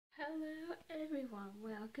Hello everyone,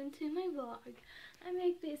 welcome to my vlog. I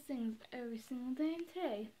make these things every single day and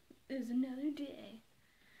today is another day.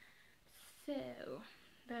 So,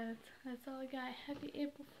 that's all I got. Happy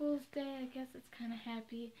April Fool's Day. I guess it's kind of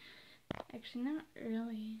happy. Actually, not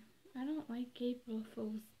really. I don't like April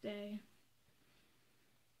Fool's Day.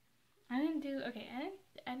 I didn't do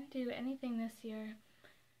anything this year.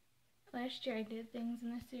 Last year I did things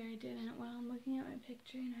and this year I didn't. Well, I'm looking at my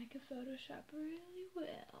picture and I can Photoshop really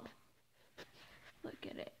well. Look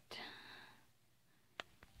at it.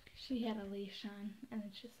 She had a leash on and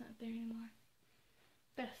it's just not there anymore.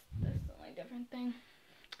 That's the only different thing.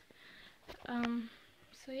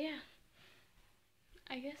 So yeah.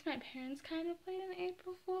 I guess my parents kind of played an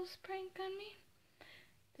April Fool's prank on me.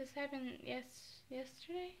 This happened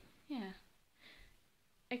yesterday? Yeah.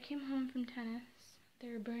 I came home from tennis.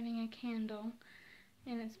 They were burning a candle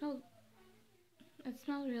and it smelled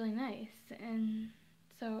really nice, and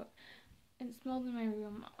so it smelled in my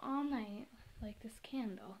room all night like this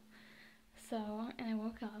candle. So, and I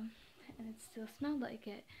woke up and it still smelled like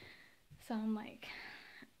it. So I'm like,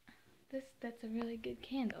 that's a really good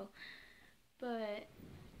candle. But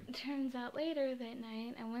it turns out later that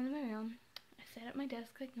night I went in my room, I sat at my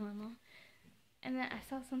desk like normal, and then I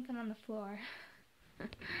saw something on the floor.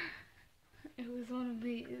 It was one of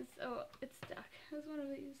these. Oh, it's stuck. It was one of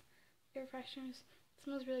these air fresheners. It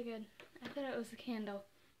smells really good. I thought it was a candle.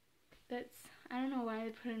 I don't know why I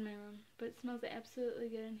put it in my room, but it smells absolutely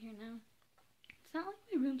good in here now. It's not like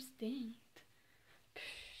my room stinked. It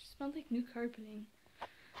smelled like new carpeting.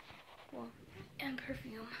 Well, and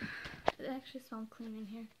perfume. It actually smelled clean in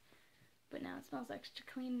here. But now it smells extra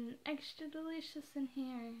clean and extra delicious in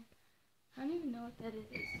here. I don't even know what that is.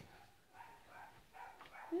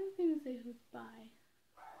 I was gonna say who's by.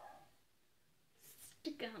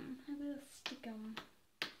 Stickum. How about a stickum?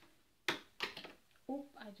 Oh,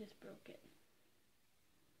 I just broke it.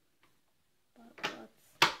 But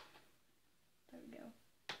there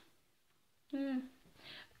we go.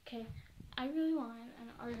 Okay, I really want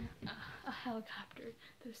a helicopter.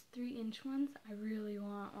 Those 3-inch ones, I really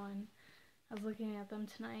want one. I was looking at them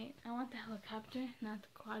tonight. I want the helicopter, not the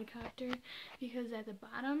quadcopter, because at the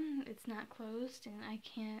bottom it's not closed and I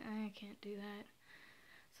can't do that.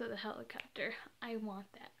 So the helicopter, I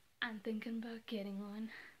want that. I'm thinking about getting one.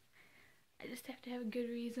 I just have to have a good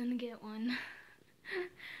reason to get one.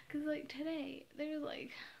 Cause like today, there's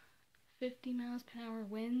like 50 miles per hour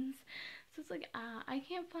winds. So it's like, I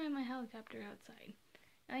can't fly my helicopter outside.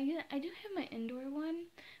 And I do have my indoor one,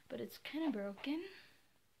 but it's kind of broken.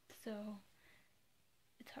 So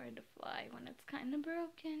it's hard to fly when it's kind of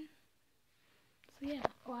broken. So yeah,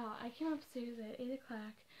 wow, I came upstairs at 8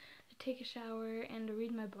 o'clock to take a shower and to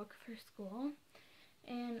read my book for school.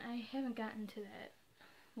 And I haven't gotten to that,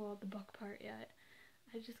 well, the book part yet.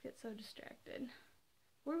 I just get so distracted.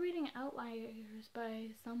 We're reading Outliers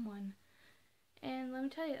by someone. And let me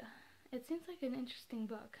tell you, it seems like an interesting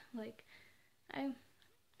book. Like, I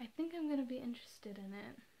think I'm going to be interested in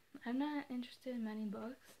it. I'm not interested in many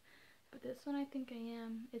books, but this one I think I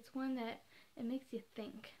am. It's one that it makes you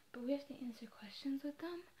think, but we have to answer questions with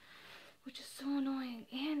them, which is so annoying.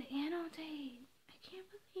 And annotate. I can't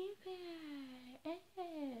believe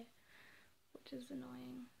it. Which is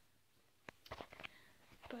annoying.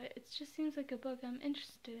 But it just seems like a book I'm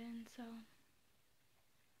interested in, so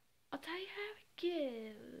I'll tell you how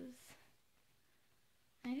it goes.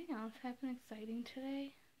 Anything else happen exciting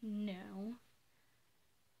today? No.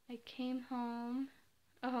 I came home.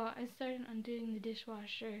 Oh, I started undoing the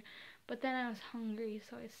dishwasher, but then I was hungry,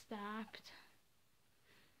 so I stopped.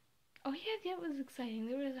 Oh yeah, that was exciting.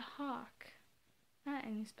 There was a hawk. Not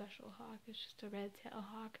any special hawk, it's just a red-tailed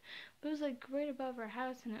hawk. But it was like right above our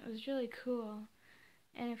house, and it was really cool.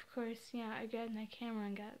 And of course, yeah, I grabbed my camera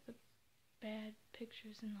and got the bad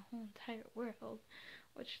pictures in the whole entire world,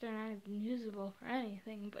 which they're not even usable for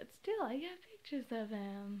anything, but still, I got pictures of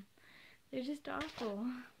him. They're just awful.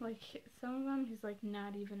 Like, some of them, he's like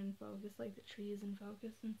not even in focus, like the tree is in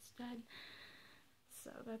focus instead.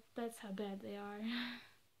 So that's how bad they are.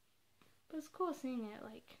 But it's cool seeing it,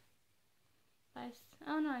 like,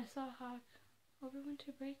 oh no, I saw a hawk over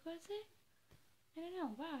winter break, was it? I don't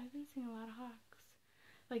know, wow, I've been seeing a lot of hawks.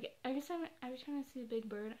 Like, every time I see a big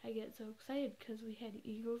bird, I get so excited because we had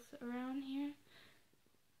eagles around here,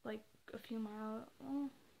 like a few miles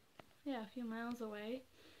away.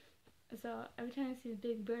 So every time I see a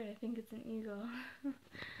big bird, I think it's an eagle,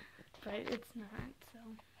 but it's not. So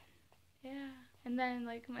yeah. And then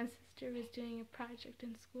like my sister was doing a project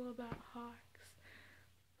in school about hawks,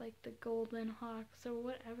 like the golden hawks or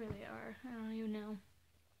whatever they are. I don't even know.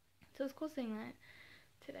 So it's cool seeing that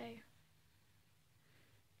today.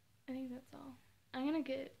 that's all. I'm gonna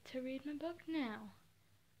get to read my book now.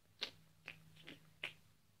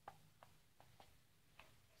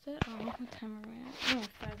 Is that all? What time are we at? Oh,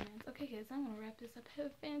 5 minutes. Okay, guys, I'm gonna wrap this up. Have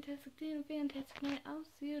a fantastic day and a fantastic night. I'll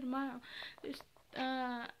see you tomorrow. There's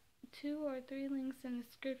 2 or 3 links in the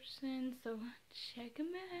description, so check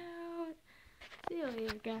them out. See you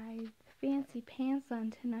later, guys. Fancy pants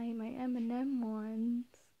on tonight, my M&M ones.